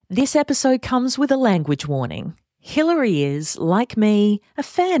This episode comes with a language warning. Hilary is, like me, a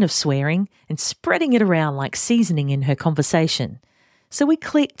fan of swearing and spreading it around like seasoning in her conversation. So we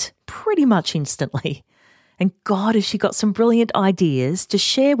clicked pretty much instantly. And God, has she got some brilliant ideas to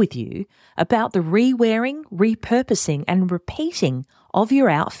share with you about the re-wearing, repurposing and repeating of your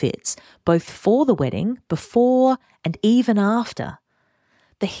outfits, both for the wedding, before and even after.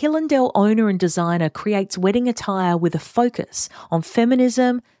 The Hilandel owner and designer creates wedding attire with a focus on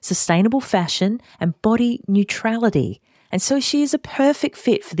feminism, sustainable fashion and body neutrality. And so she is a perfect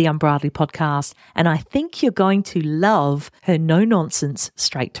fit for the Unbridled podcast, and I think you're going to love her no-nonsense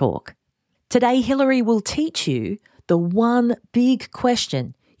straight talk. Today, Hilary will teach you the one big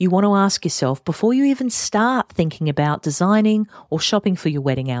question you want to ask yourself before you even start thinking about designing or shopping for your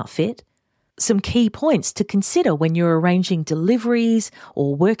wedding outfit. Some key points to consider when you're arranging deliveries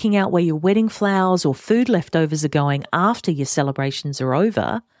or working out where your wedding flowers or food leftovers are going after your celebrations are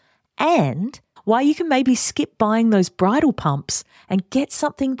over, and why you can maybe skip buying those bridal pumps and get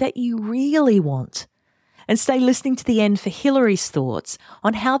something that you really want. And stay listening to the end for Hilary's thoughts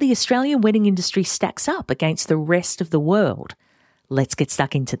on how the Australian wedding industry stacks up against the rest of the world. Let's get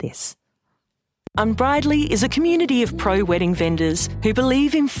stuck into this. Unbridled is a community of pro-wedding vendors who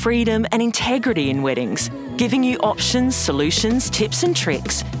believe in freedom and integrity in weddings, giving you options, solutions, tips and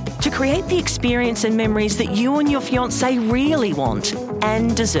tricks to create the experience and memories that you and your fiancé really want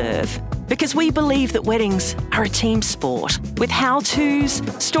and deserve. Because we believe that weddings are a team sport. With how-tos,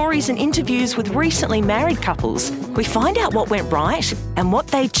 stories and interviews with recently married couples, we find out what went right and what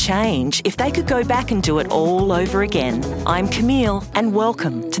they'd change if they could go back and do it all over again. I'm Camille and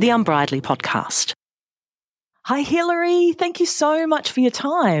welcome to the Unbridled podcast. Hi Hilary, thank you so much for your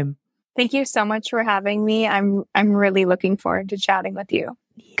time. Thank you so much for having me. I'm really looking forward to chatting with you.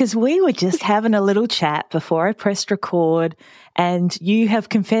 Because we were just having a little chat before I pressed record, and you have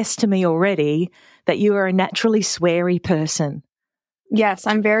confessed to me already that you are a naturally sweary person. Yes,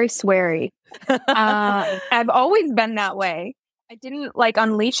 I'm very sweary. I've always been that way. I didn't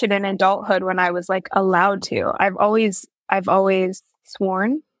unleash it in adulthood when I was allowed to. I've always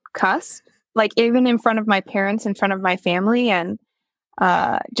sworn, cussed, even in front of my parents, in front of my family. And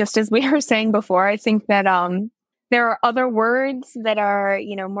just as we were saying before, I think that there are other words that are,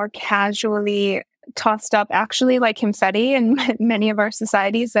 more casually tossed up, actually, like confetti in many of our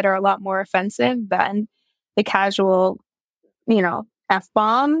societies, that are a lot more offensive than the casual,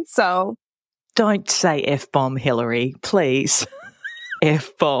 F-bomb. So don't say F-bomb, Hilary, please.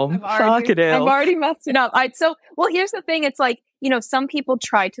 F-bomb. Fuck it out. I've already messed it up. Here's the thing. It's some people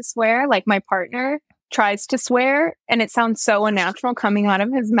try to swear, like my partner tries to swear, and it sounds so unnatural coming out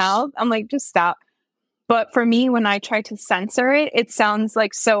of his mouth. I'm like, just stop. But for me, when I try to censor it, it sounds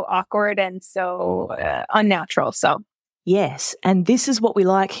so awkward and so unnatural. So, yes. And this is what we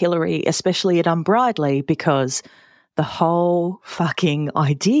like, Hilary, especially at Unbridled, because the whole fucking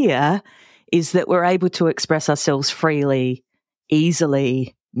idea is that we're able to express ourselves freely,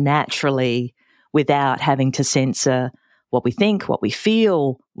 easily, naturally, without having to censor what we think, what we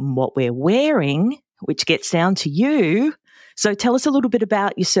feel, what we're wearing, which gets down to you. So tell us a little bit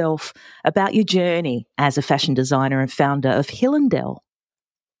about yourself, about your journey as a fashion designer and founder of Hilandel.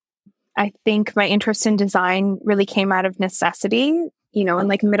 I think my interest in design really came out of necessity.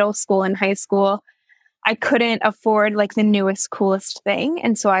 In middle school and high school, I couldn't afford the newest, coolest thing.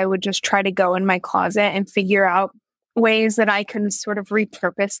 And so I would just try to go in my closet and figure out ways that I can sort of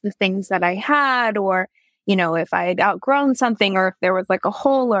repurpose the things that I had, or, if I had outgrown something, or if there was a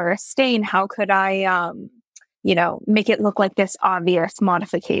hole or a stain, how could I, make it look like this obvious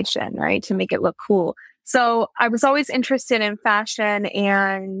modification, right? To make it look cool. So I was always interested in fashion.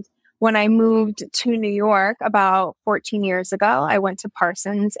 And when I moved to New York about 14 years ago, I went to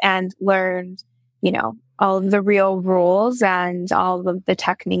Parsons and learned, all of the real rules and all of the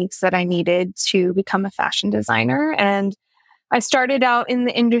techniques that I needed to become a fashion designer. And I started out in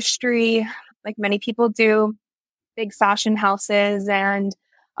the industry, like many people do, big fashion houses and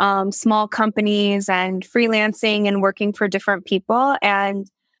small companies and freelancing and working for different people. And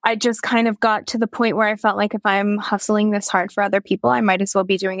I just kind of got to the point where I felt like if I'm hustling this hard for other people, I might as well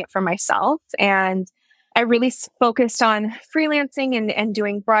be doing it for myself. And I really focused on freelancing and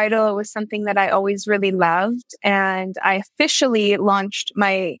doing bridal. It was something that I always really loved. And I officially launched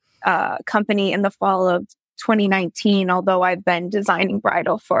my company in the fall of 2019, although I've been designing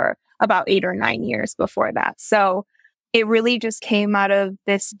bridal for about 8 or 9 years before that. So it really just came out of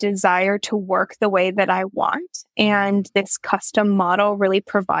this desire to work the way that I want. And this custom model really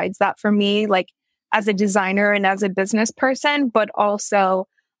provides that for me, as a designer and as a business person, but also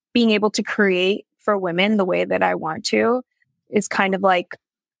being able to create for women the way that I want to is kind of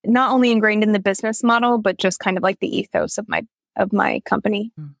not only ingrained in the business model, but just kind of like the ethos of my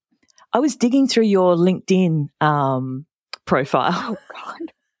company. I was digging through your LinkedIn profile. Oh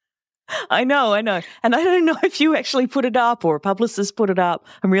God. I know. And I don't know if you actually put it up or a publicist put it up.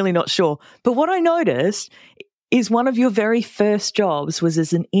 I'm really not sure. But what I noticed is one of your very first jobs was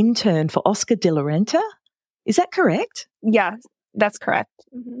as an intern for Oscar de la Renta. Is that correct? Yeah, that's correct.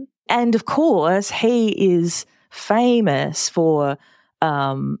 Mm-hmm. And of course, he is famous for,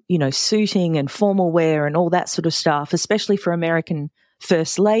 suiting and formal wear and all that sort of stuff, especially for American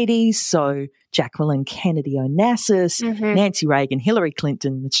first ladies. So Jacqueline Kennedy Onassis, Nancy Reagan, Hillary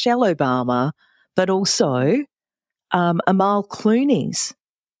Clinton, Michelle Obama, but also Amal Clooney's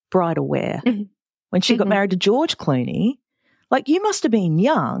bridal wear. When she got married to George Clooney, like you must have been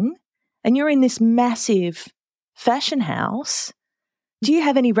young and you're in this massive fashion house. Do you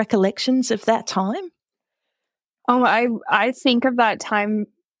have any recollections of that time? Oh, I think of that time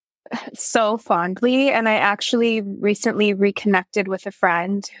so fondly. And I actually recently reconnected with a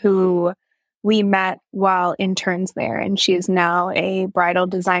friend who we met while interns there. And she is now a bridal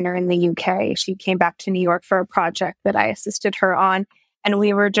designer in the UK. She came back to New York for a project that I assisted her on. And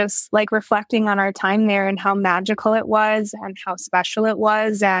we were just like reflecting on our time there and how magical it was and how special it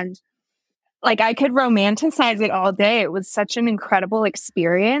was. And like I could romanticize it all day. It was such an incredible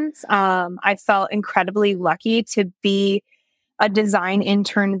experience. I felt incredibly lucky to be a design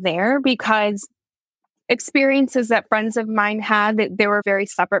intern there because experiences that friends of mine had, that they were very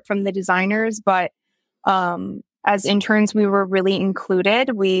separate from the designers. But as interns, we were really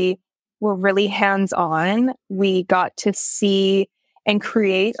included. We were really hands-on. We got to see and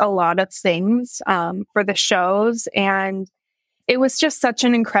create a lot of things for the shows. And it was just such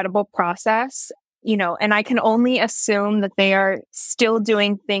an incredible process, and I can only assume that they are still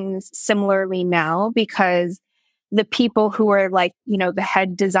doing things similarly now because the people who are like, the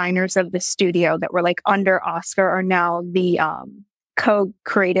head designers of the studio that were like under Oscar are now the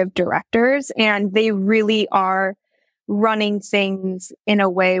co-creative directors. And they really are running things in a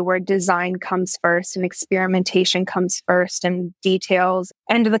way where design comes first and experimentation comes first and details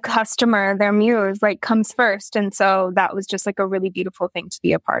and the customer, their muse, like comes first. And so that was just like a really beautiful thing to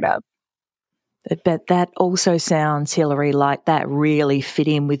be a part of. But that also sounds, Hillary, like that really fit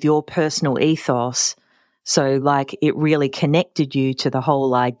in with your personal ethos. So like it really connected you to the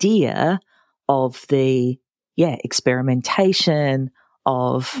whole idea of the, experimentation,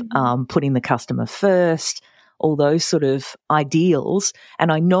 of putting the customer first, all those sort of ideals.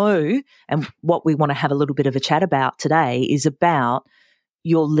 And I know, and what we want to have a little bit of a chat about today is about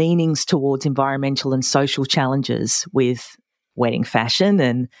your leanings towards environmental and social challenges with wedding fashion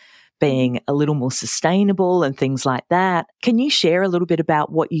and being a little more sustainable and things like that. Can you share a little bit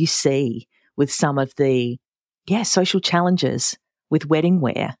about what you see with some of the, social challenges with wedding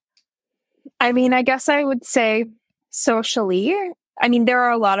wear? I mean, I guess I would say socially, there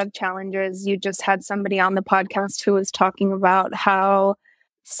are a lot of challenges. You just had somebody on the podcast who was talking about how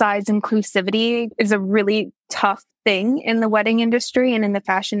size inclusivity is a really tough thing in the wedding industry and in the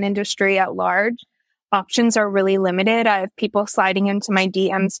fashion industry at large. Options are really limited. I have people sliding into my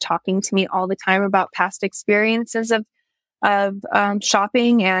DMs talking to me all the time about past experiences of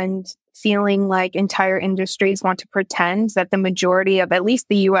shopping and feeling like entire industries want to pretend that the majority of at least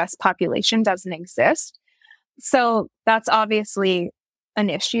the US population doesn't exist. So that's obviously an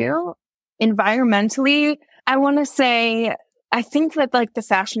issue. Environmentally, I want to say, I think that like the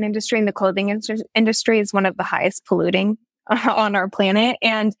fashion industry and the clothing industry is one of the highest polluting on our planet.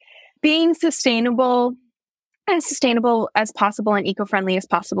 And being sustainable as possible and eco-friendly as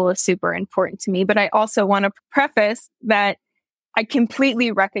possible is super important to me. But I also want to preface that I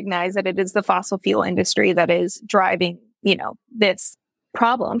completely recognize that it is the fossil fuel industry that is driving, this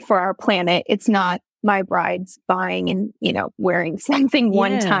problem for our planet. It's not my bride's buying and, wearing something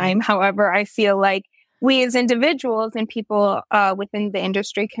one time. However, I feel like we as individuals and people within the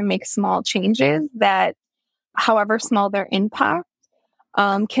industry can make small changes that, however small their impact,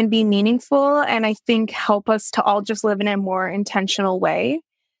 can be meaningful and I think help us to all just live in a more intentional way.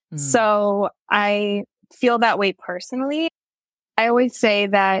 So I feel that way personally. I always say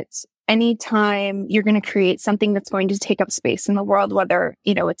that anytime you're going to create something that's going to take up space in the world, whether,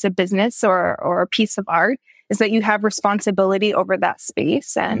 it's a business or a piece of art, is that you have responsibility over that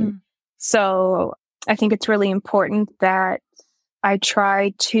space. And so I think it's really important that I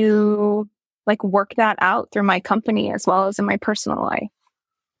try to like work that out through my company as well as in my personal life.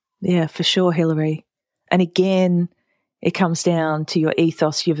 Yeah, for sure, Hillary. And again, it comes down to your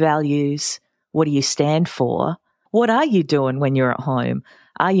ethos, your values. What do you stand for? What are you doing when you're at home?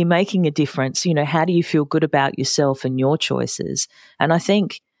 Are you making a difference? How do you feel good about yourself and your choices? And I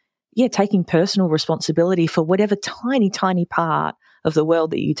think taking personal responsibility for whatever tiny, tiny part of the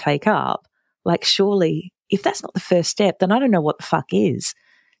world that you take up. Like, surely, if that's not the first step, then I don't know what the fuck is.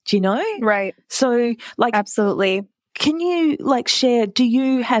 Do you know? Right. So, like, absolutely. Can you, like, share, do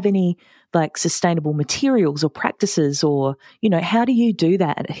you have any, like, sustainable materials or practices, or, you know, how do you do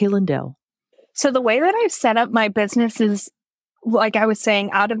that at Hilandel? So the way that I've set up my business is, like I was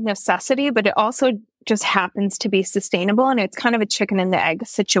saying, out of necessity, but it also just happens to be sustainable, and it's kind of a chicken and the egg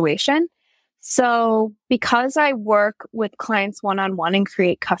situation. So because I work with clients one-on-one and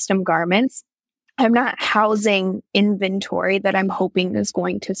create custom garments, I'm not housing inventory that I'm hoping is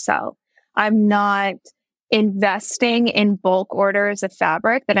going to sell. I'm not investing in bulk orders of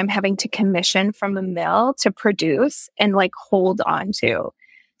fabric that I'm having to commission from a mill to produce and like hold on to.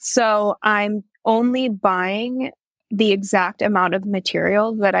 So I'm only buying the exact amount of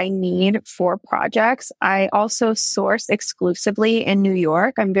material that I need for projects. I also source exclusively in New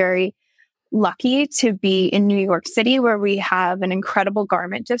York. I'm very lucky to be in New York City, where we have an incredible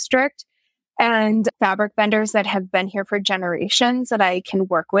garment district and fabric vendors that have been here for generations that I can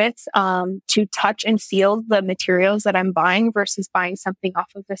work with to touch and feel the materials that I'm buying versus buying something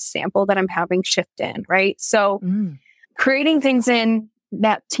off of a sample that I'm having shipped in, right? So creating things in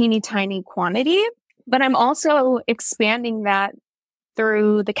that teeny tiny quantity, but I'm also expanding that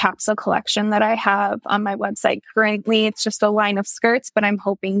through the capsule collection that I have on my website. Currently, it's just a line of skirts, but I'm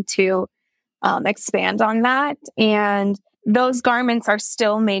hoping to expand on that. And those garments are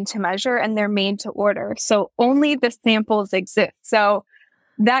still made to measure and they're made to order. So only the samples exist. So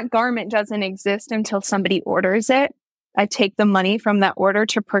that garment doesn't exist until somebody orders it. I take the money from that order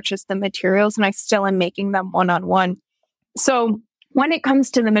to purchase the materials, and I still am making them one-on-one. So when it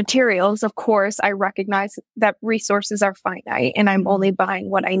comes to the materials, of course, I recognize that resources are finite and I'm only buying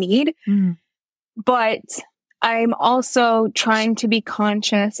what I need. But I'm also trying to be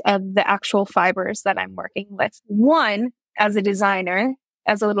conscious of the actual fibers that I'm working with. One, as a designer,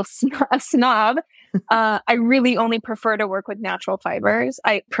 as a little snob, I really only prefer to work with natural fibers.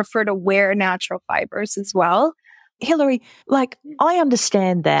 I prefer to wear natural fibers as well. Hilary, like, I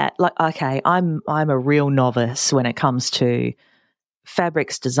understand that. Like, okay, I'm a real novice when it comes to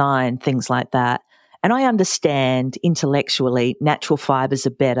fabrics, design, things like that. And I understand intellectually natural fibers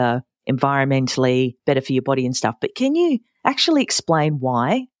are better, environmentally better for your body and stuff. But can you actually explain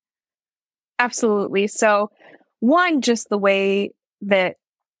why? Absolutely. So one, just the way that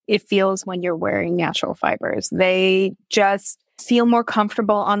it feels when you're wearing natural fibers. They just feel more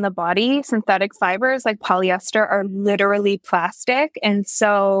comfortable on the body. Synthetic fibers like polyester are literally plastic. And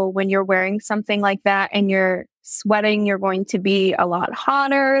so when you're wearing something like that and you're sweating, you're going to be a lot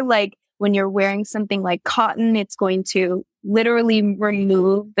hotter. Like when you're wearing something like cotton, it's going to literally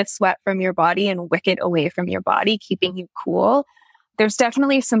remove the sweat from your body and wick it away from your body, keeping you cool. There's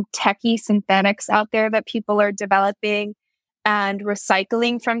definitely some techie synthetics out there that people are developing and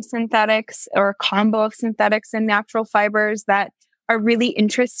recycling from synthetics, or a combo of synthetics and natural fibers that are really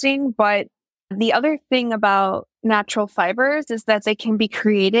interesting. But the other thing about natural fibers is that they can be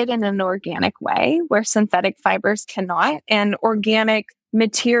created in an organic way where synthetic fibers cannot. And organic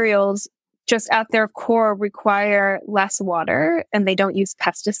materials just at their core require less water, and they don't use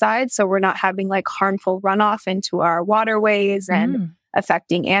pesticides. So we're not having like harmful runoff into our waterways and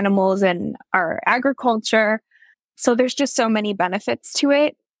affecting animals and our agriculture. So there's just so many benefits to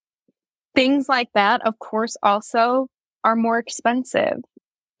it. Things like that, of course, also are more expensive.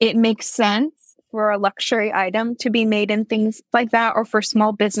 It makes sense for a luxury item to be made in things like that, or for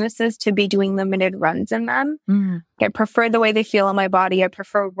small businesses to be doing limited runs in them. I prefer the way they feel on my body. I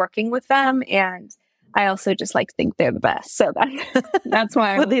prefer working with them. And I also just like think they're the best. So that's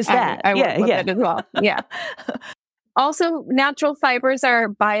why well, there's that. I work with it as well. Yeah. Also, natural fibers are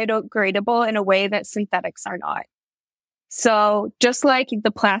biodegradable in a way that synthetics are not. So just like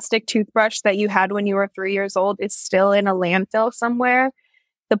the plastic toothbrush that you had when you were 3 years old is still in a landfill somewhere,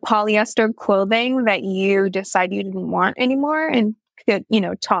 the polyester clothing that you decide you didn't want anymore and get,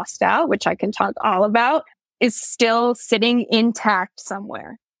 tossed out, which I can talk all about, is still sitting intact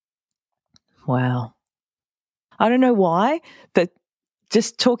somewhere. Wow. I don't know why, but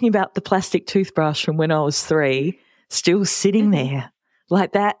just talking about the plastic toothbrush from when I was 3, still sitting there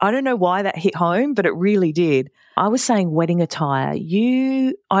like that. I don't know why that hit home, but it really did. I was saying wedding attire.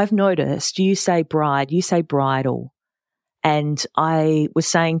 I've noticed you say bride, you say bridal. And I was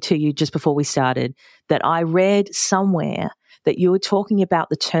saying to you just before we started that I read somewhere that you were talking about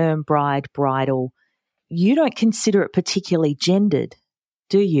the term bride, bridal. You don't consider it particularly gendered,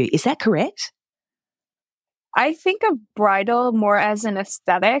 do you? Is that correct? I think of bridal more as an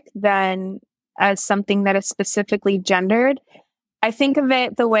aesthetic than as something that is specifically gendered. I think of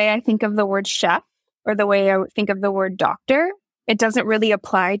it the way I think of the word chef or the way I would think of the word doctor. It doesn't really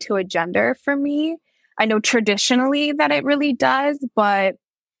apply to a gender for me. I know traditionally that it really does, but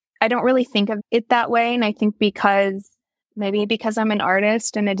I don't really think of it that way. And I think maybe because I'm an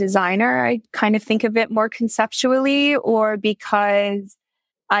artist and a designer, I kind of think of it more conceptually, or because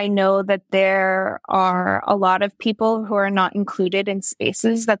I know that there are a lot of people who are not included in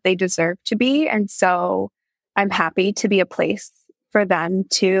spaces that they deserve to be. And so I'm happy to be a place for them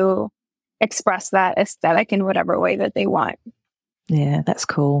to express that aesthetic in whatever way that they want. Yeah, that's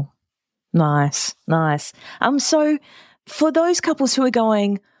cool. Nice. So for those couples who are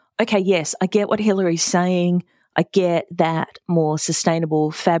going, okay, yes, I get what Hilary's saying. I get that more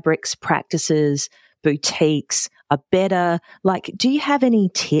sustainable fabrics practices, boutiques are better. Like, do you have any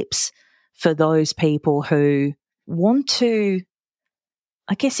tips for those people who want to,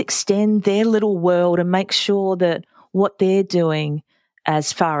 I guess, extend their little world and make sure that what they're doing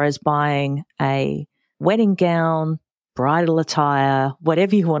as far as buying a wedding gown, bridal attire,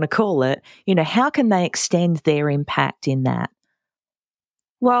 whatever you want to call it, how can they extend their impact in that?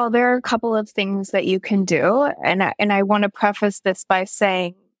 Well, there are a couple of things that you can do. And I want to preface this by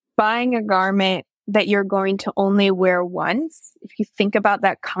saying buying a garment that you're going to only wear once, if you think about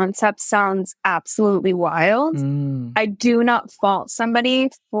that concept, sounds absolutely wild. I do not fault somebody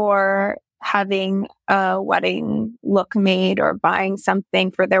for having a wedding look made or buying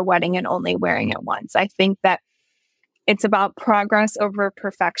something for their wedding and only wearing it once. I think that it's about progress over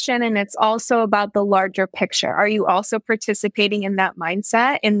perfection. And it's also about the larger picture. Are you also participating in that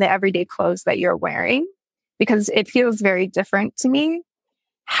mindset in the everyday clothes that you're wearing? Because it feels very different to me.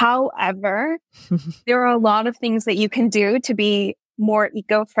 However, there are a lot of things that you can do to be more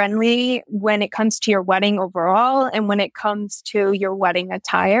eco-friendly when it comes to your wedding overall and when it comes to your wedding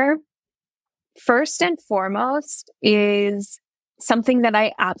attire. First and foremost is something that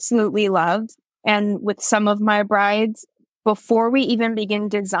I absolutely love. And with some of my brides, before we even begin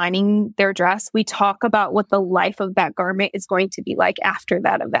designing their dress, we talk about what the life of that garment is going to be like after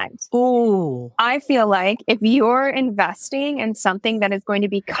that event. Oh, I feel like if you're investing in something that is going to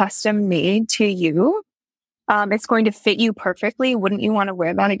be custom made to you, it's going to fit you perfectly. Wouldn't you want to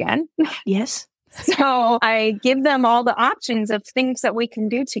wear that again? Yes. So I give them all the options of things that we can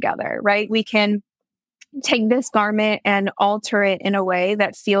do together, right? We can take this garment and alter it in a way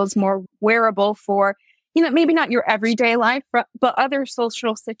that feels more wearable for, maybe not your everyday life, but other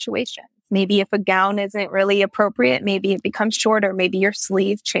social situations. Maybe if a gown isn't really appropriate, maybe it becomes shorter. Maybe your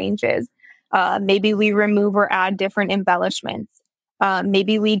sleeve changes. Maybe we remove or add different embellishments.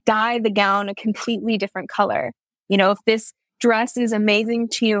 Maybe we dye the gown a completely different color. If this dress is amazing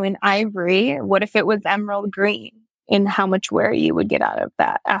to you in ivory, what if it was emerald green? And how much wear you would get out of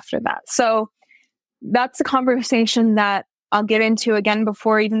that after that. So that's a conversation that I'll get into again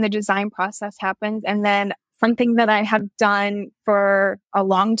before even the design process happens. And then something that I have done for a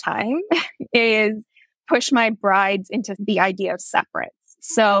long time is push my brides into the idea of separates.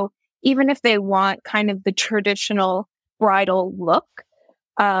 So even if they want kind of the traditional bridal look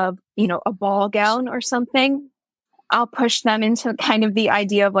of, a ball gown or something, I'll push them into kind of the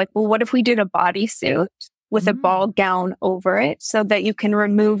idea of like, well, what if we did a bodysuit with a ball gown over it so that you can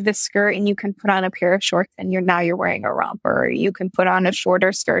remove the skirt and you can put on a pair of shorts and you're wearing a romper, or you can put on a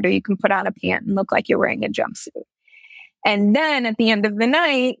shorter skirt, or you can put on a pant and look like you're wearing a jumpsuit. And then at the end of the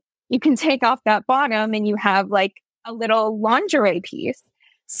night, you can take off that bottom and you have like a little lingerie piece.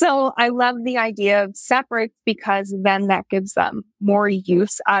 So I love the idea of separates because then that gives them more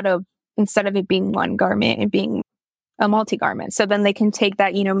use out of, instead of it being one garment and being a multi-garment. So then they can take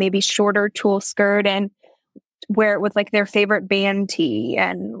that, maybe shorter tulle skirt and wear it with like their favorite band tee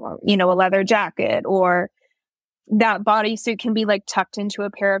and, a leather jacket, or that bodysuit can be like tucked into a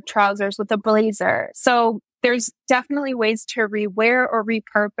pair of trousers with a blazer. So there's definitely ways to rewear or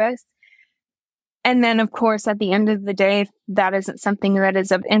repurpose. And then, of course, at the end of the day, if that isn't something that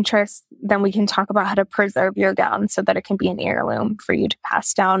is of interest, then we can talk about how to preserve your gown so that it can be an heirloom for you to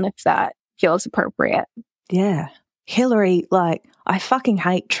pass down if that feels appropriate. Yeah. Hilary, I fucking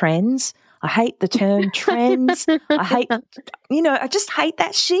hate trends. I hate the term trends. I just hate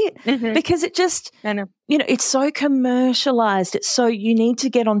that shit because it just, it's so commercialized. It's so, you need to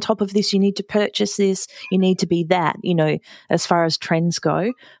get on top of this. You need to purchase this. You need to be that, as far as trends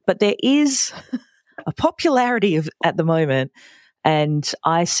go. But there is a popularity at the moment, and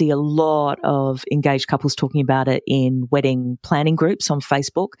I see a lot of engaged couples talking about it in wedding planning groups on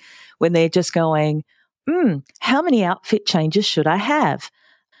Facebook when they're just going, how many outfit changes should I have?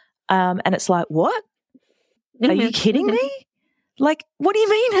 And it's like, what? Are you kidding me? Like, what do you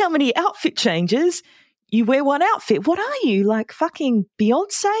mean how many outfit changes? you wear one outfit. What are you, like fucking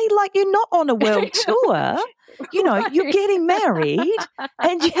Beyonce? Like, you're not on a world tour. You know, you're getting married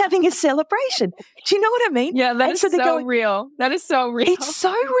and you're having a celebration. Do you know what I mean? Yeah, that and is so real. That is so real. It's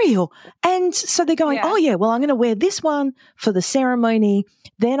so real. And so they're going, oh, yeah, well, I'm going to wear this one for the ceremony.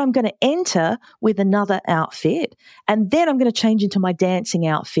 Then I'm going to enter with another outfit. And then I'm going to change into my dancing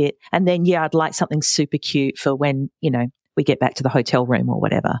outfit. And then, yeah, I'd like something super cute for when, you know, we get back to the hotel room or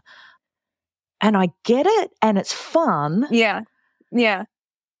whatever. And I get it. And it's fun. Yeah. Yeah.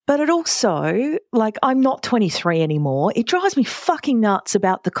 But it also, like, I'm not 23 anymore. It drives me fucking nuts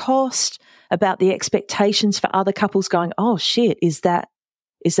about the cost, about the expectations for other couples going, oh, shit, is that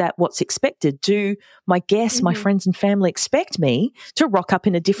what's expected? Do my guests, my friends and family expect me to rock up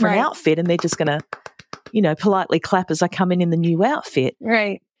in a different outfit and they're just going to, you know, politely clap as I come in the new outfit?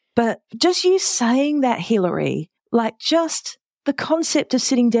 Right. But just you saying that, Hillary, like just the concept of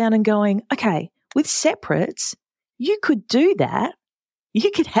sitting down and going, okay, with separates, you could do that. You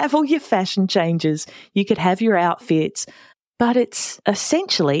could have all your fashion changes, you could have your outfits, but it's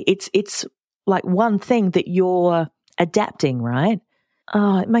essentially, it's like one thing that you're adapting, right?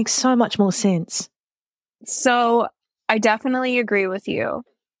 Oh, it makes so much more sense. So I definitely agree with you.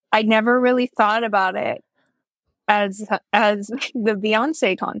 I never really thought about it as the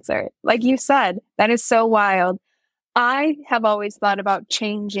Beyonce concert. Like you said, that is so wild. I have always thought about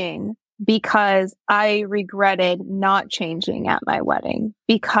changing because I regretted not changing at my wedding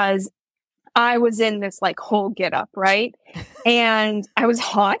because I was in this like whole get up, right? And I was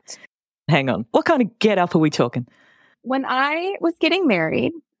hot. Hang on. What kind of get up are we talking? When I was getting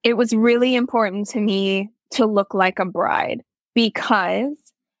married, it was really important to me to look like a bride because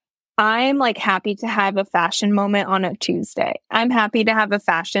I'm like happy to have a fashion moment on a Tuesday. I'm happy to have a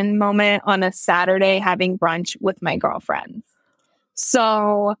fashion moment on a Saturday having brunch with my girlfriends.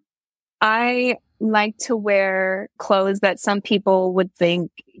 So I like to wear clothes that some people would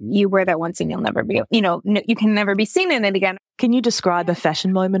think you wear that once and you'll never be, you know, you can never be seen in it again. Can you describe a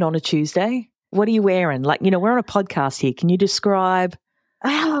fashion moment on a Tuesday? What are you wearing? Like, you know, we're on a podcast here. Can you describe?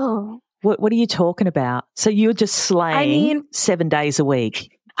 Oh, what are you talking about? So you're just slaying 7 days a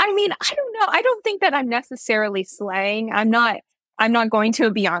week. I mean, I don't know. I don't think that I'm necessarily slaying. I'm not going to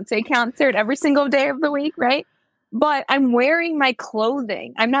a Beyonce concert every single day of the week, right? But I'm wearing my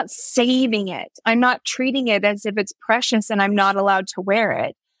clothing. I'm not saving it. I'm not treating it as if it's precious and I'm not allowed to wear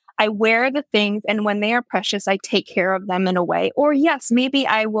it. I wear the things, and when they are precious, I take care of them in a way. Or yes, maybe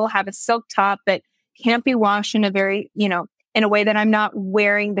I will have a silk top that can't be washed in a very, you know, in a way that I'm not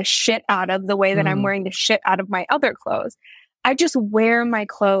wearing the shit out of the way that I'm wearing the shit out of my other clothes. I just wear my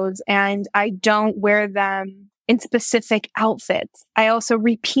clothes and I don't wear them in specific outfits. I also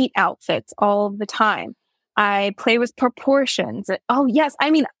repeat outfits all the time. I play with proportions. Oh, yes. I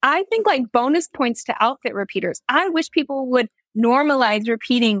mean, I think like bonus points to outfit repeaters. I wish people would normalize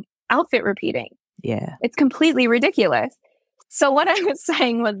outfit repeating. Yeah. It's completely ridiculous. So what I was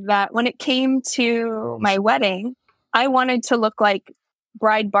saying was that when it came to my wedding, I wanted to look like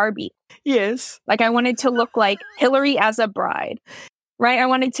Bride Barbie. Yes. Like I wanted to look like Hillary as a bride, right? I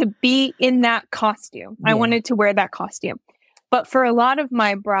wanted to be in that costume. Yeah. I wanted to wear that costume. But for a lot of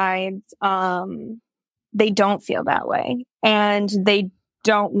my brides, they don't feel that way. And they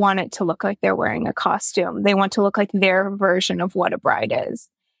don't want it to look like they're wearing a costume. They want to look like their version of what a bride is.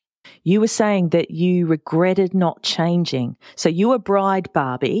 You were saying that you regretted not changing. So you were Bride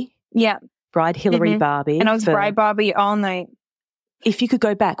Barbie. Yeah. Bride Hillary Barbie. And I was Bride Barbie all night. If you could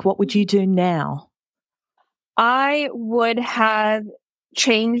go back, what would you do now? I would have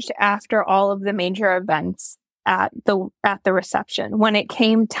changed after all of the major events at the reception. When it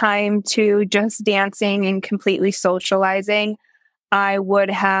came time to just dancing and completely socializing, I would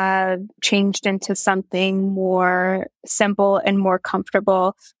have changed into something more simple and more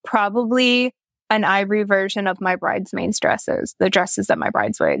comfortable, probably an ivory version of my bridesmaids' dresses, the dresses that my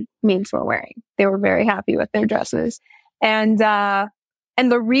bridesmaids were wearing. They were very happy with their dresses. And the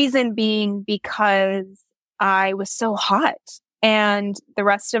reason being because I was so hot and the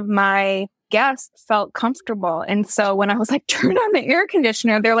rest of my guests felt comfortable. And so when I was like, turn on the air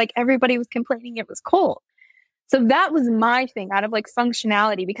conditioner, they're like, everybody was complaining it was cold. So that was my thing out of like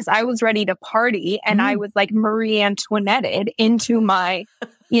functionality because I was ready to party and I was like Marie Antoinetted into my,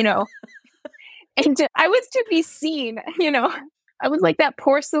 you know, I was to be seen, you know, I was like that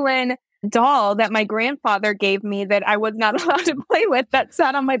porcelain doll that my grandfather gave me that I was not allowed to play with that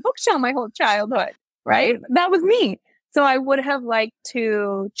sat on my bookshelf my whole childhood, right? That was me. So I would have liked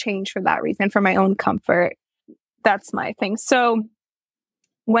to change for that reason, for my own comfort. That's my thing. So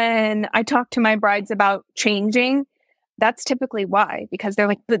when I talk to my brides about changing, that's typically why, because they're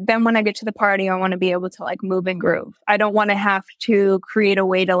like, but then when I get to the party, I want to be able to like move and groove. I don't want to have to create a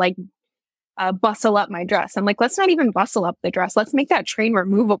way to like bustle up my dress. I'm like, let's not even bustle up the dress. Let's make that train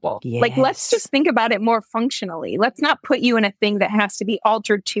removable. Yes. Like, let's just think about it more functionally. Let's not put you in a thing that has to be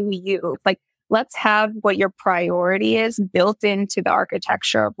altered to you. Like, let's have what your priority is built into the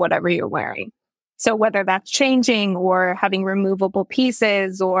architecture of whatever you're wearing. So whether that's changing or having removable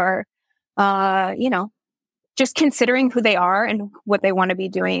pieces or, just considering who they are and what they want to be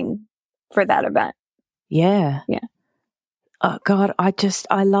doing for that event. Yeah. Yeah. Oh, God, I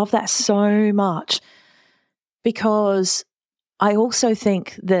love that so much, because I also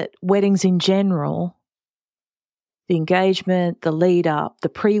think that weddings in general, the engagement, the lead up, the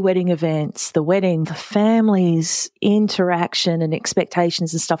pre-wedding events, the wedding, the family's interaction and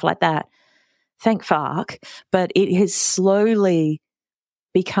expectations and stuff like that, thank fuck, but it has slowly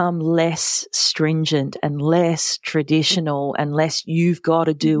become less stringent and less traditional and less you've got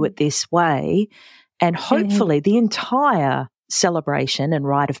to do it this way. And hopefully the entire celebration and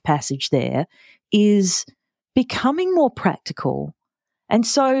rite of passage there is becoming more practical. And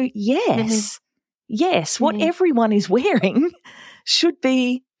so, yes, what everyone is wearing should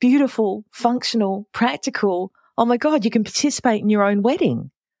be beautiful, functional, practical. Oh my God, you can participate in your own wedding.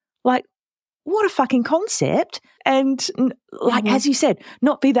 Like, what a fucking concept. And like, as you said,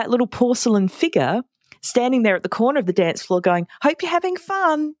 not be that little porcelain figure standing there at the corner of the dance floor going, hope you're having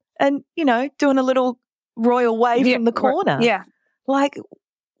fun. And, doing a little royal wave from the corner. Yeah. Like,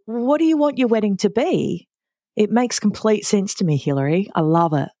 what do you want your wedding to be? It makes complete sense to me, Hilary. I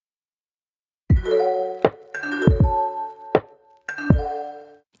love it.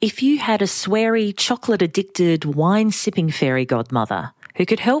 If you had a sweary, chocolate-addicted, wine-sipping fairy godmother who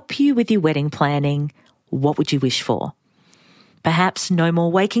could help you with your wedding planning, what would you wish for? Perhaps no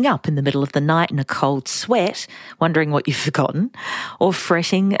more waking up in the middle of the night in a cold sweat, wondering what you've forgotten, or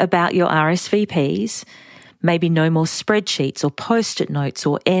fretting about your RSVPs. Maybe no more spreadsheets or post-it notes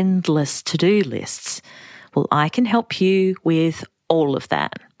or endless to-do lists. Well, I can help you with all of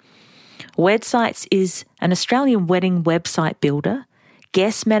that. Wedsites is an Australian wedding website builder,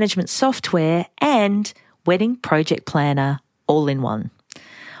 guest management software, and wedding project planner all in one.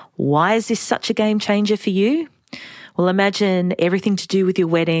 Why is this such a game changer for you? Well, imagine everything to do with your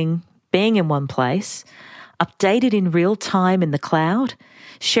wedding being in one place, updated in real time in the cloud,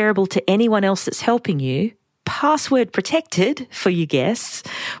 shareable to anyone else that's helping you, password protected for your guests,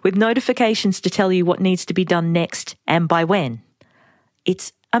 with notifications to tell you what needs to be done next and by when.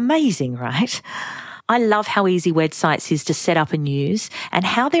 It's amazing, right? I love how easy Wedsites is to set up and use, and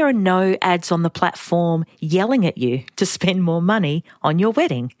how there are no ads on the platform yelling at you to spend more money on your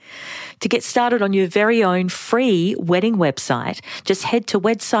wedding. To get started on your very own free wedding website, just head to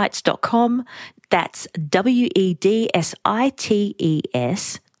wedsites.com. That's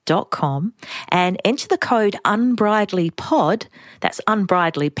WEDSITES.com, and enter the code UNBRIDELYPOD, that's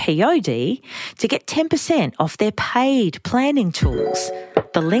UNBRIDELY POD, to get 10% off their paid planning tools.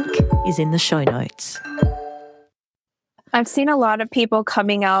 The link is in the show notes. I've seen a lot of people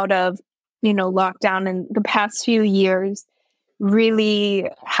coming out of, lockdown in the past few years, really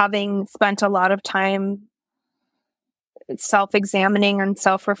having spent a lot of time self-examining and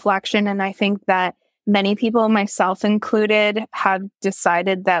self-reflection. And I think that many people, myself included, have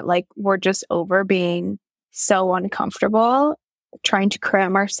decided that we're just over being so uncomfortable, trying to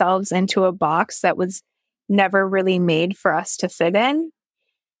cram ourselves into a box that was never really made for us to fit in.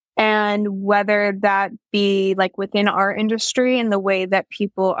 And whether that be within our industry and the way that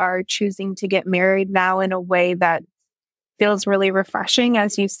people are choosing to get married now in a way that feels really refreshing,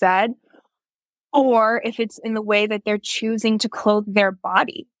 as you said, or if it's in the way that they're choosing to clothe their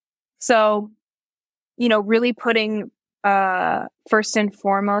body. So, really putting first and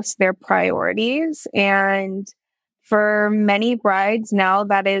foremost their priorities. And for many brides now,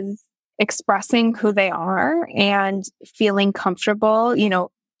 that is expressing who they are and feeling comfortable,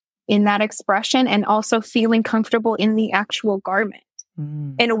 in that expression, and also feeling comfortable in the actual garment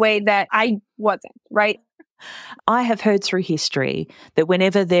in a way that I wasn't, right? I have heard through history that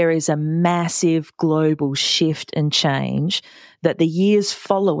whenever there is a massive global shift and change, that the years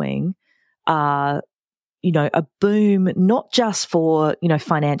following are, a boom, not just for,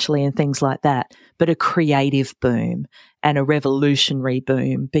 financially and things like that, but a creative boom and a revolutionary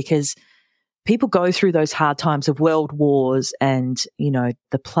boom, because people go through those hard times of world wars and,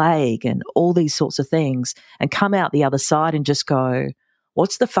 the plague and all these sorts of things, and come out the other side and just go,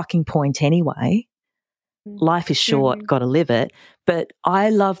 what's the fucking point anyway? Life is short, got to live it. But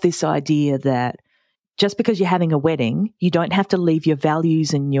I love this idea that just because you're having a wedding, you don't have to leave your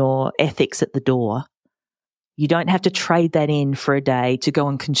values and your ethics at the door. You don't have to trade that in for a day to go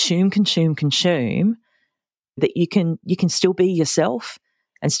and consume, that you can still be yourself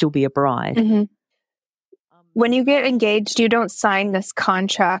and still be a bride. Mm-hmm. When you get engaged, you don't sign this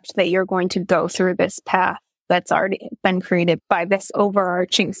contract that you're going to go through this path that's already been created by this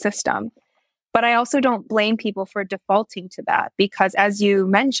overarching system. But I also don't blame people for defaulting to that because, as you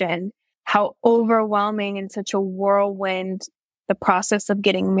mentioned, how overwhelming and such a whirlwind the process of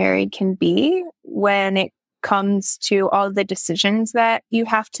getting married can be when it comes to all the decisions that you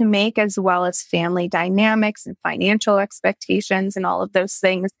have to make, as well as family dynamics and financial expectations and all of those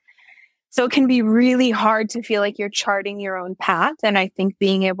things. So it can be really hard to feel like you're charting your own path. And I think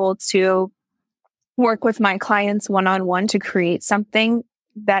being able to work with my clients one-on-one to create something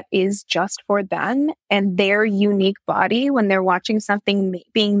that is just for them and their unique body when they're watching something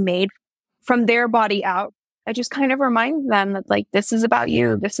being made from their body out, I just kind of remind them that, like, this is about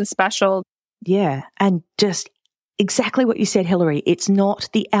you. This is special. Yeah. And just exactly what you said, Hilary. It's not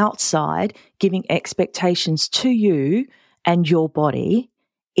the outside giving expectations to you and your body.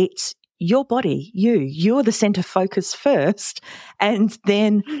 It's your body, you. You're the center focus first. And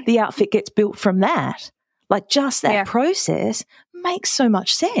then the outfit gets built from that. Like, just that process makes so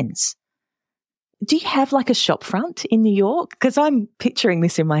much sense. Do you have like a shop front in New York? Because I'm picturing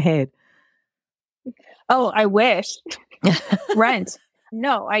this in my head. Oh, I wish. Rent.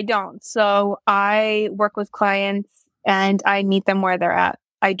 No, I don't. So I work with clients and I meet them where they're at.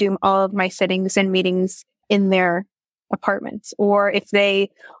 I do all of my sittings and meetings in their apartments. Or if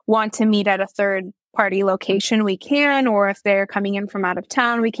they want to meet at a third party location, we can. Or if they're coming in from out of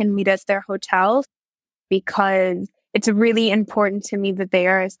town, we can meet at their hotels, because it's really important to me that they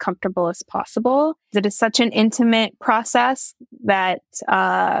are as comfortable as possible. It is such an intimate process that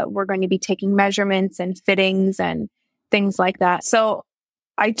we're going to be taking measurements and fittings and things like that. So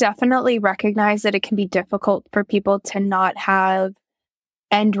I definitely recognize that it can be difficult for people to not have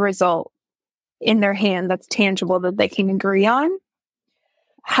end result in their hand that's tangible that they can agree on.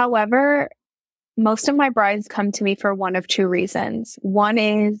 However, most of my brides come to me for one of two reasons. One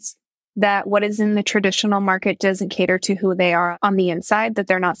is that what is in the traditional market doesn't cater to who they are on the inside, that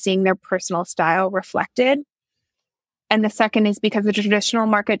they're not seeing their personal style reflected. And the second is because the traditional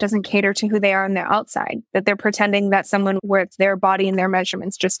market doesn't cater to who they are on their outside, that they're pretending that someone with their body and their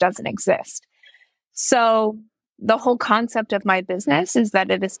measurements just doesn't exist. So the whole concept of my business is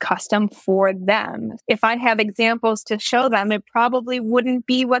that it is custom for them. If I have examples to show them, it probably wouldn't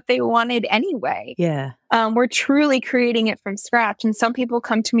be what they wanted anyway. Yeah. We're truly creating it from scratch. And some people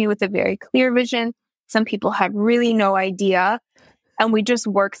come to me with a very clear vision. Some people have really no idea. And we just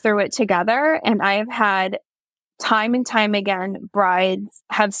work through it together. And I have had time and time again, brides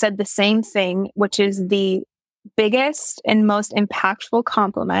have said the same thing, which is the biggest and most impactful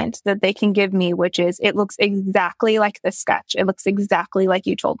compliment that they can give me, which is, it looks exactly like the sketch. It looks exactly like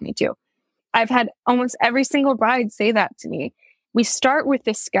you told me to. I've had almost every single bride say that to me. We start with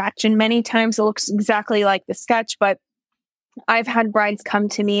the sketch, and many times it looks exactly like the sketch, but I've had brides come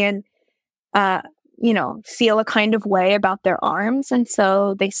to me and, feel a kind of way about their arms. And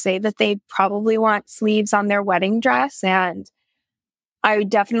so they say that they probably want sleeves on their wedding dress. And I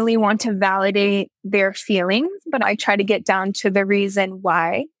definitely want to validate their feelings, but I try to get down to the reason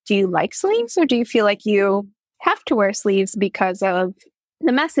why. Do you like sleeves, or do you feel like you have to wear sleeves because of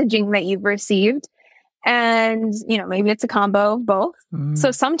the messaging that you've received? And, maybe it's a combo of both.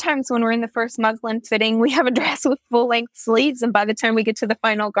 So sometimes when we're in the first muslin fitting, we have a dress with full length sleeves. And by the time we get to the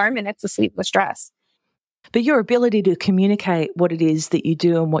final garment, it's a sleeveless dress. But your ability to communicate what it is that you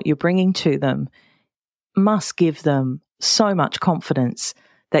do and what you're bringing to them must give them so much confidence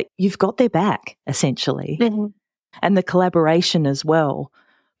that you've got their back, essentially. Mm-hmm. And the collaboration as well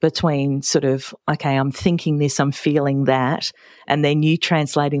between sort of, okay, I'm thinking this, I'm feeling that, and then you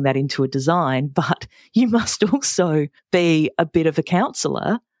translating that into a design. But you must also be a bit of a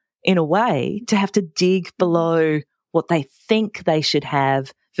counselor in a way to have to dig below what they think they should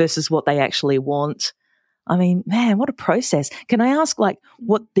have versus what they actually want. I mean, man, what a process. Can I ask,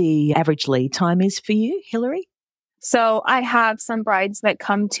 what the average lead time is for you, Hilary? So I have some brides that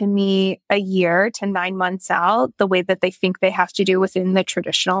come to me a year to 9 months out, the way that they think they have to do within the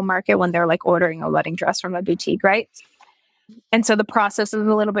traditional market when they're ordering a wedding dress from a boutique, right? And so the process is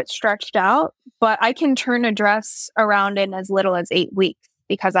a little bit stretched out, but I can turn a dress around in as little as 8 weeks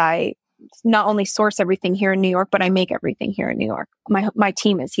because I not only source everything here in New York, but I make everything here in New York. My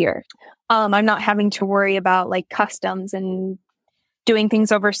team is here. I'm not having to worry about customs and doing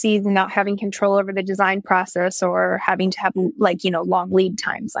things overseas and not having control over the design process or having to have long lead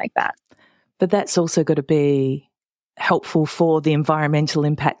times like that. But that's also got to be helpful for the environmental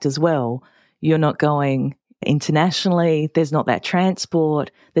impact as well. You're not going, internationally. There's not that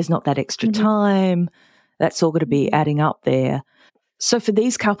transport. There's not that extra time. That's all got to be adding up there. So for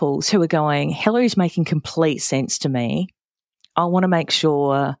these couples who are going, Hillary's making complete sense to me, I want to make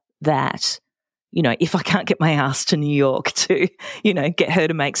sure that, you know, if I can't get my ass to New York to, you know, get her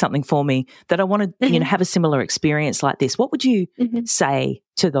to make something for me, that I want to, you know, have a similar experience like this. What would you say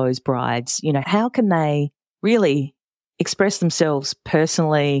to those brides? You know, how can they really express themselves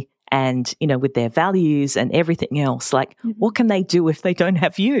personally and, you know, with their values and everything else? Like, what can they do if they don't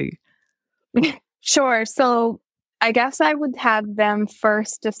have you? Sure. So I guess I would have them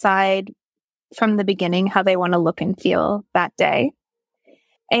first decide from the beginning how they want to look and feel that day,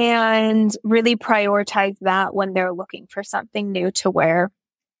 and really prioritize that when they're looking for something new to wear.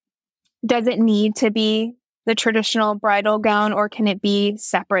 Does it need to be the traditional bridal gown, or can it be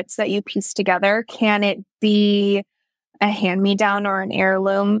separates that you piece together? Can it be a hand-me-down or an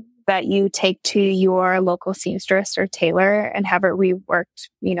heirloom that you take to your local seamstress or tailor and have it reworked,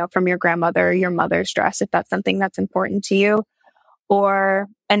 you know, from your grandmother or your mother's dress, if that's something that's important to you, or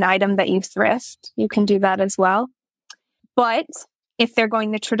an item that you thrift? You can do that as well. But if they're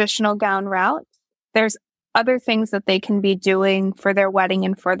going the traditional gown route, there's other things that they can be doing for their wedding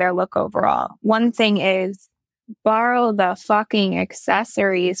and for their look overall. One thing is borrow the fucking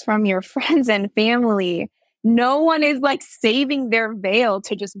accessories from your friends and family. No one is like saving their veil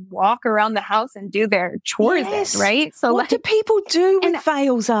to just walk around the house and do their chores in, right? So what do people do with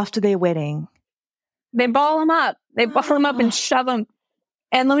veils after their wedding? They ball them up. They ball them up and shove them.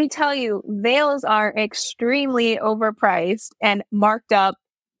 And let me tell you, veils are extremely overpriced and marked up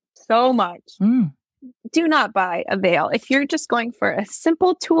so much. Do not buy a veil. If you're just going for a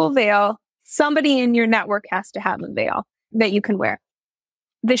simple tulle veil, somebody in your network has to have a veil that you can wear.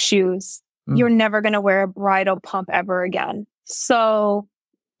 The shoes. You're never going to wear a bridal pump ever again. So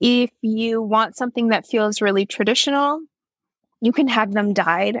if you want something that feels really traditional, you can have them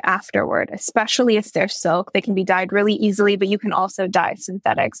dyed afterward, especially if they're silk. They can be dyed really easily, but you can also dye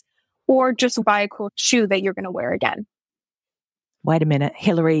synthetics, or just buy a cool shoe that you're going to wear again. Wait a minute,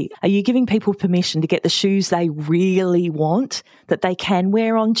 Hillary, are you giving people permission to get the shoes they really want that they can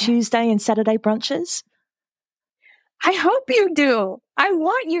wear on Tuesday and Saturday brunches? I hope you do. I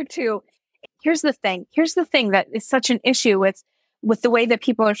want you to. Here's the thing that is such an issue with the way that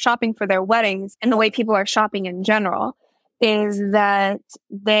people are shopping for their weddings and the way people are shopping in general, is that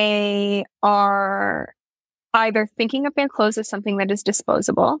they are either thinking of their clothes as something that is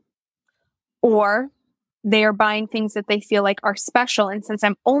disposable, or they are buying things that they feel like are special. And since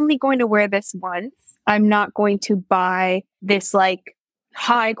I'm only going to wear this once, I'm not going to buy this like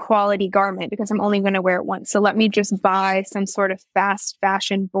high quality garment because I'm only going to wear it once. So let me just buy some sort of fast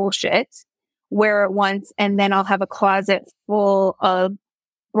fashion bullshit, wear it once, and then I'll have a closet full of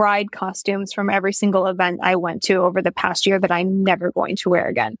bride costumes from every single event I went to over the past year that I'm never going to wear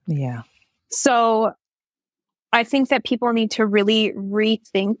again. Yeah. So I think that people need to really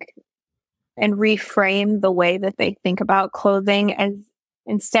rethink and reframe the way that they think about clothing, as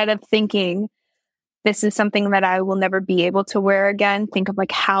instead of thinking this is something that I will never be able to wear again, think of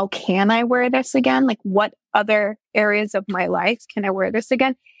like, how can I wear this again? Like, what other areas of my life can I wear this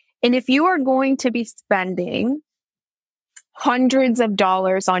again? And if you are going to be spending hundreds of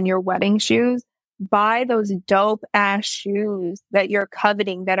dollars on your wedding shoes, buy those dope ass shoes that you're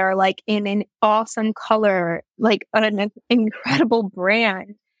coveting that are like in an awesome color, like an incredible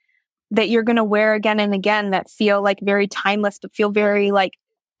brand that you're going to wear again and again, that feel like very timeless, to feel very like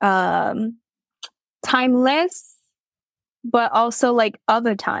timeless, but also like of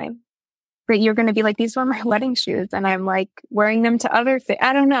a time. That you're going to be like, these were my wedding shoes, and I'm like wearing them to other things.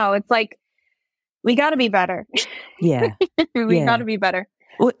 I don't know. It's like, we got to be better. Yeah. we got to be better.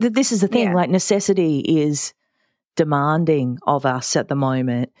 Well, this is the thing, like necessity is demanding of us at the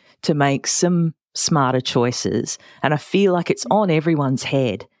moment to make some smarter choices. And I feel like it's on everyone's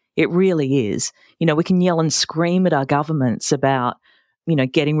head. It really is. You know, we can yell and scream at our governments about, you know,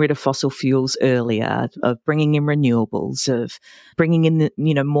 getting rid of fossil fuels earlier, of bringing in renewables, of bringing in,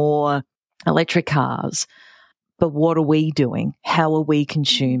 more electric cars. But what are we doing? How are we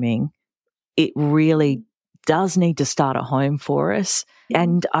consuming? It really does need to start at home for us.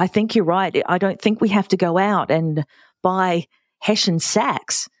 And I think you're right. I don't think we have to go out and buy Hessian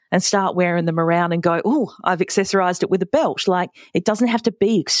sacks and start wearing them around and go, oh, I've accessorized it with a belt. Like, it doesn't have to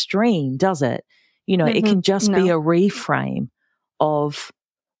be extreme, does it? You know, it can just be a reframe of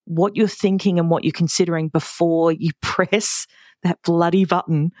what you're thinking and what you're considering before you press that bloody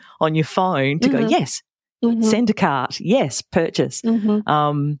button on your phone to go, yes, send a cart, yes, purchase.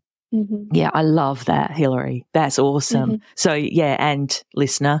 Yeah, I love that, Hillary. That's awesome. So, yeah, and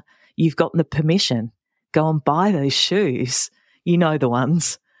listener, you've gotten the permission go and buy those shoes. You know the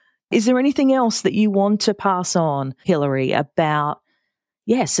ones. Is there anything else that you want to pass on, Hilary, about,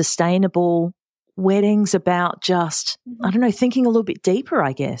 sustainable weddings, about just, I don't know, thinking a little bit deeper,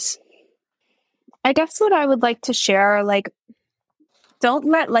 I guess? I guess what I would like to share, don't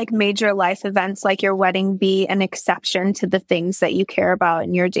let major life events like your wedding be an exception to the things that you care about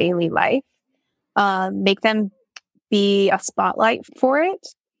in your daily life. Make them be a spotlight for it.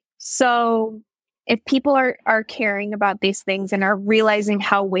 So if people are caring about these things and are realizing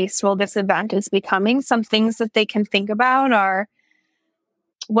how wasteful this event is becoming, some things that they can think about are,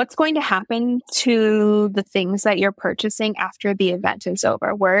 what's going to happen to the things that you're purchasing after the event is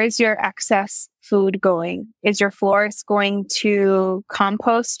over? Where is your excess food going? Is your florist going to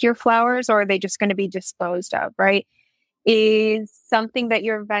compost your flowers, or are they just going to be disposed of, right? Is something that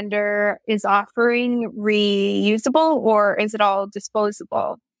your vendor is offering reusable, or is it all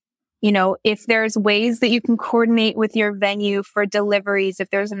disposable? If there's ways that you can coordinate with your venue for deliveries,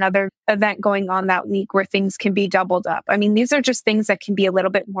 if there's another event going on that week where things can be doubled up. I mean, these are just things that can be a little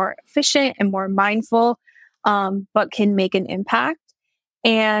bit more efficient and more mindful, but can make an impact.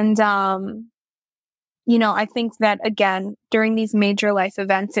 And, I think that, again, during these major life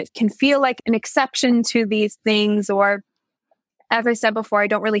events, it can feel like an exception to these things, or, as I said before, I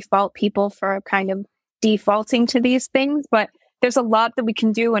don't really fault people for kind of defaulting to these things, but there's a lot that we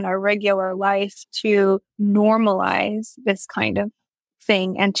can do in our regular life to normalize this kind of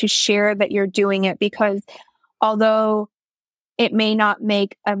thing and to share that you're doing it, because although it may not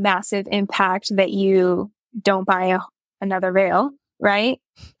make a massive impact that you don't buy another veil, right?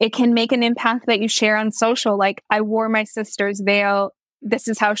 It can make an impact that you share on social. Like, I wore my sister's veil. This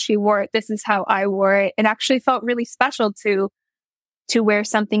is how she wore it. This is how I wore it. It actually felt really special to wear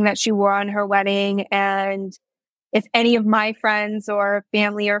something that she wore on her wedding. And if any of my friends or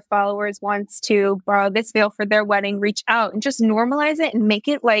family or followers wants to borrow this veil for their wedding, reach out and just normalize it and make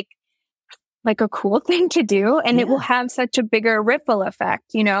it like a cool thing to do. And it will have such a bigger ripple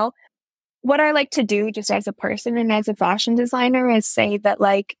effect, What I like to do just as a person and as a fashion designer is say that,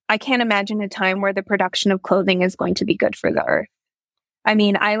 I can't imagine a time where the production of clothing is going to be good for the earth. I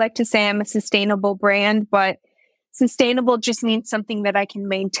mean, I like to say I'm a sustainable brand, but sustainable just means something that I can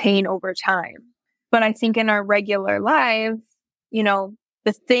maintain over time. But I think in our regular lives,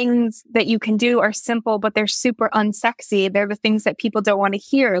 the things that you can do are simple, but they're super unsexy. They're the things that people don't want to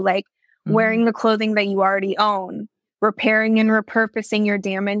hear, like wearing the clothing that you already own, repairing and repurposing your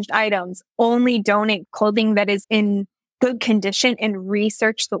damaged items, only donate clothing that is in good condition, and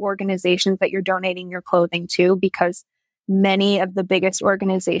research the organizations that you're donating your clothing to, because many of the biggest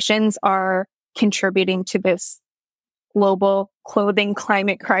organizations are contributing to this global clothing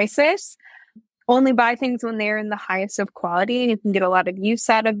climate crisis. Only buy things when they're in the highest of quality. You can get a lot of use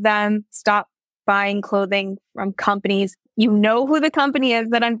out of them. Stop buying clothing from companies. You know who the company is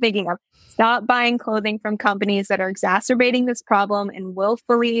that I'm thinking of. Stop buying clothing from companies that are exacerbating this problem and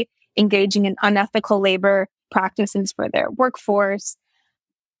willfully engaging in unethical labor practices for their workforce.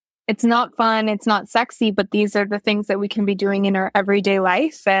 It's not fun. It's not sexy, but these are the things that we can be doing in our everyday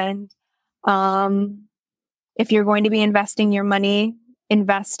life. And if you're going to be investing your money,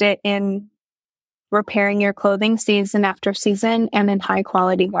 invest it in repairing your clothing season after season and in high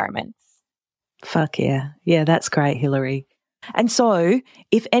quality garments. Fuck yeah. Yeah, that's great, Hilary. And so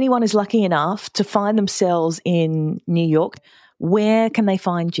if anyone is lucky enough to find themselves in New York, where can they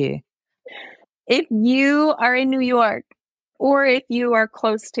find you? If you are in New York, or if you are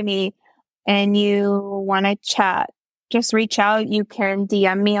close to me and you want to chat, just reach out. You can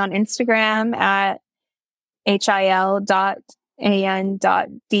DM me on Instagram at hil.an.del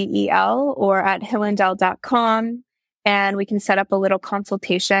or at hilandel.com, and we can set up a little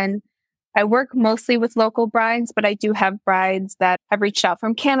consultation. I work mostly with local brides, but I do have brides that have reached out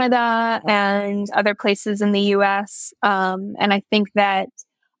from Canada and other places in the US. And I think that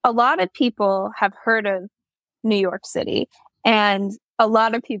a lot of people have heard of New York City, and a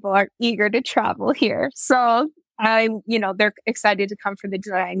lot of people are eager to travel here. So they're excited to come for the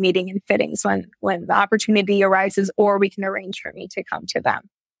design meeting and fittings when the opportunity arises, or we can arrange for me to come to them.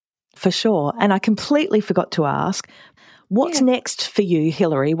 For sure. And I completely forgot to ask, what's next for you,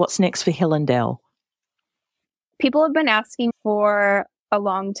 Hilary? What's next for Hilandel? People have been asking for a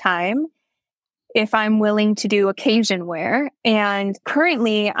long time if I'm willing to do occasion wear. And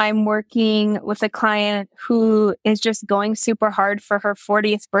currently I'm working with a client who is just going super hard for her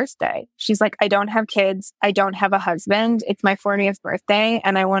 40th birthday. She's like, I don't have kids. I don't have a husband. It's my 40th birthday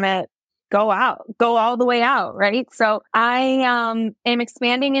and I want to go all the way out. Right. So I am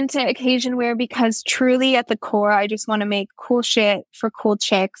expanding into occasion wear because truly at the core, I just want to make cool shit for cool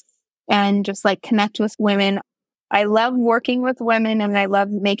chicks and just like connect with women. I love working with women and I love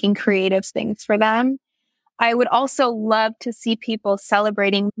making creative things for them. I would also love to see people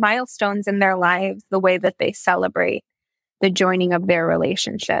celebrating milestones in their lives the way that they celebrate the joining of their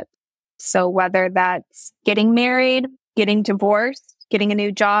relationship. So whether that's getting married, getting divorced, getting a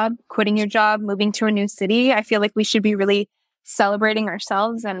new job, quitting your job, moving to a new city, I feel like we should be really celebrating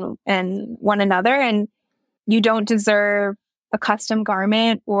ourselves and one another. And you don't deserve a custom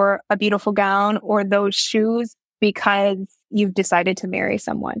garment or a beautiful gown or those shoes because you've decided to marry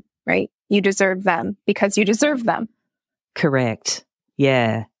someone, right? You deserve them because you deserve them. Correct.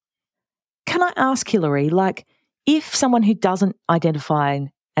 Yeah. Can I ask, Hilary, like, if someone who doesn't identify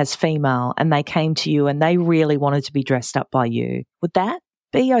as female and they came to you and they really wanted to be dressed up by you, would that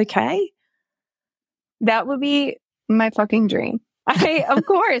be okay? That would be my fucking dream. Of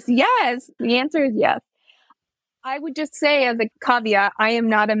course, yes. The answer is yes. I would just say as a caveat, I am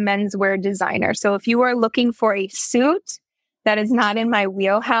not a menswear designer. So if you are looking for a suit, that is not in my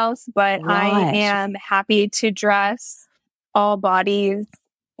wheelhouse, but Right. I am happy to dress all bodies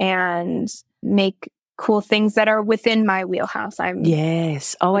and make cool things that are within my wheelhouse.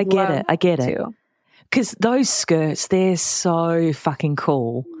 Yes. Oh, I get it. I get it. Because those skirts, they're so fucking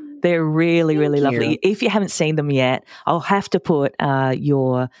cool. They're really, really lovely. If you haven't seen them yet, I'll have to put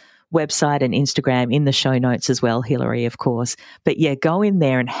your website and Instagram in the show notes as well, Hilary, of course. But yeah, go in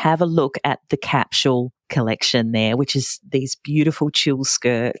there and have a look at the capsule collection there, which is these beautiful chill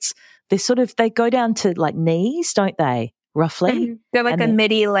skirts. They go down to like knees, don't they? Roughly. Mm-hmm. They're like a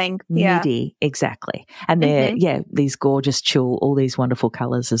midi length. Yeah. Midi, exactly. And they're, these gorgeous chill, all these wonderful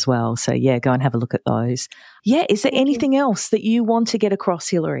colours as well. So yeah, go and have a look at those. Yeah. Is there anything else that you want to get across,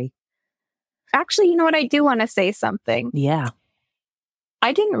 Hilary? Actually, you know what? I do want to say something. Yeah.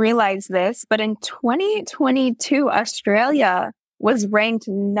 I didn't realize this, but in 2022, Australia was ranked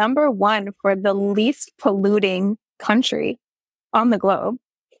number 1 for the least polluting country on the globe.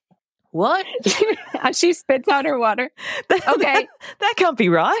 What? She spits out her water. Okay. That can't be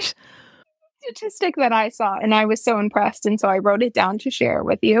right. Statistic that I saw, and I was so impressed, and so I wrote it down to share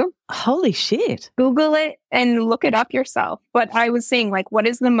with you. Holy shit. Google it and look it up yourself. But I was saying, like, what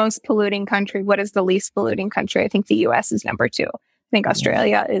is the most polluting country? What is the least polluting country? I think the US is number 2. I think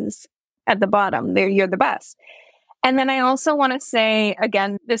Australia is at the bottom. You're the best. And then I also want to say,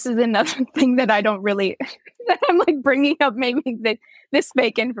 again, this is another thing that I don't really, that I'm like bringing up maybe this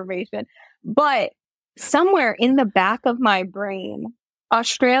fake information. But somewhere in the back of my brain,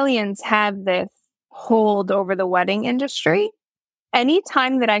 Australians have this hold over the wedding industry.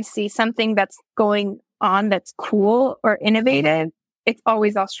 Anytime that I see something that's going on that's cool or innovative, it's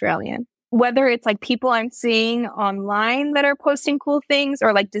always Australian. Whether it's like people I'm seeing online that are posting cool things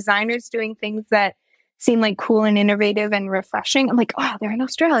or like designers doing things that seem like cool and innovative and refreshing. I'm like, oh, they're in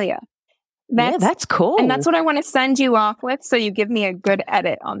Australia. That's cool. And that's what I want to send you off with. So you give me a good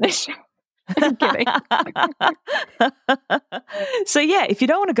edit on this show. I'm kidding. So yeah, if you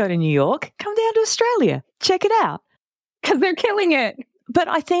don't want to go to New York, come down to Australia. Check it out. Because they're killing it. But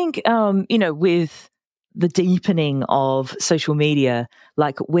I think, with the deepening of social media,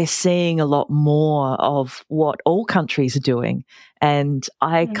 like we're seeing a lot more of what all countries are doing. And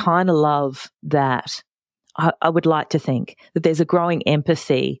I kind of love that. I would like to think that there's a growing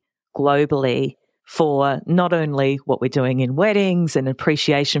empathy globally for not only what we're doing in weddings and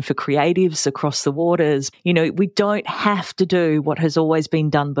appreciation for creatives across the waters. You know, we don't have to do what has always been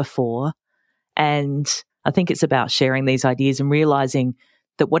done before. And I think it's about sharing these ideas and realizing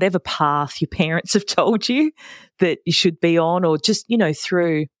that whatever path your parents have told you that you should be on, or just,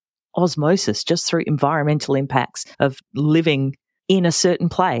 through osmosis, just through environmental impacts of living in a certain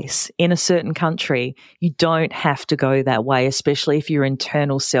place, in a certain country, you don't have to go that way, especially if your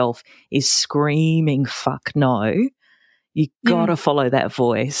internal self is screaming, fuck no. You got to follow that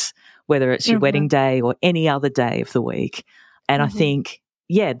voice, whether it's your wedding day or any other day of the week. And I think,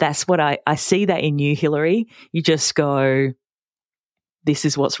 that's what I see that in you, Hilary. You just go, this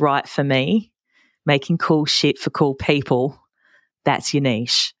is what's right for me, making cool shit for cool people. That's your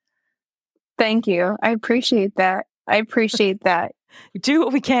niche. Thank you. I appreciate that. Do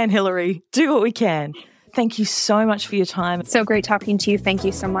what we can, Hilary. Do what we can. Thank you so much for your time. So great talking to you. Thank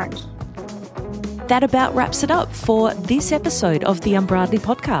you so much. That about wraps it up for this episode of the Unbridely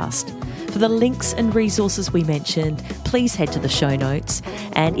podcast. For the links and resources we mentioned, please head to the show notes.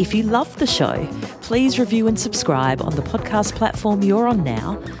 And if you love the show, please review and subscribe on the podcast platform you're on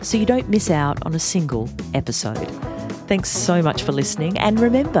now so you don't miss out on a single episode. Thanks so much for listening. And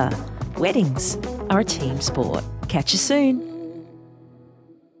remember, weddings are a team sport. Catch you soon.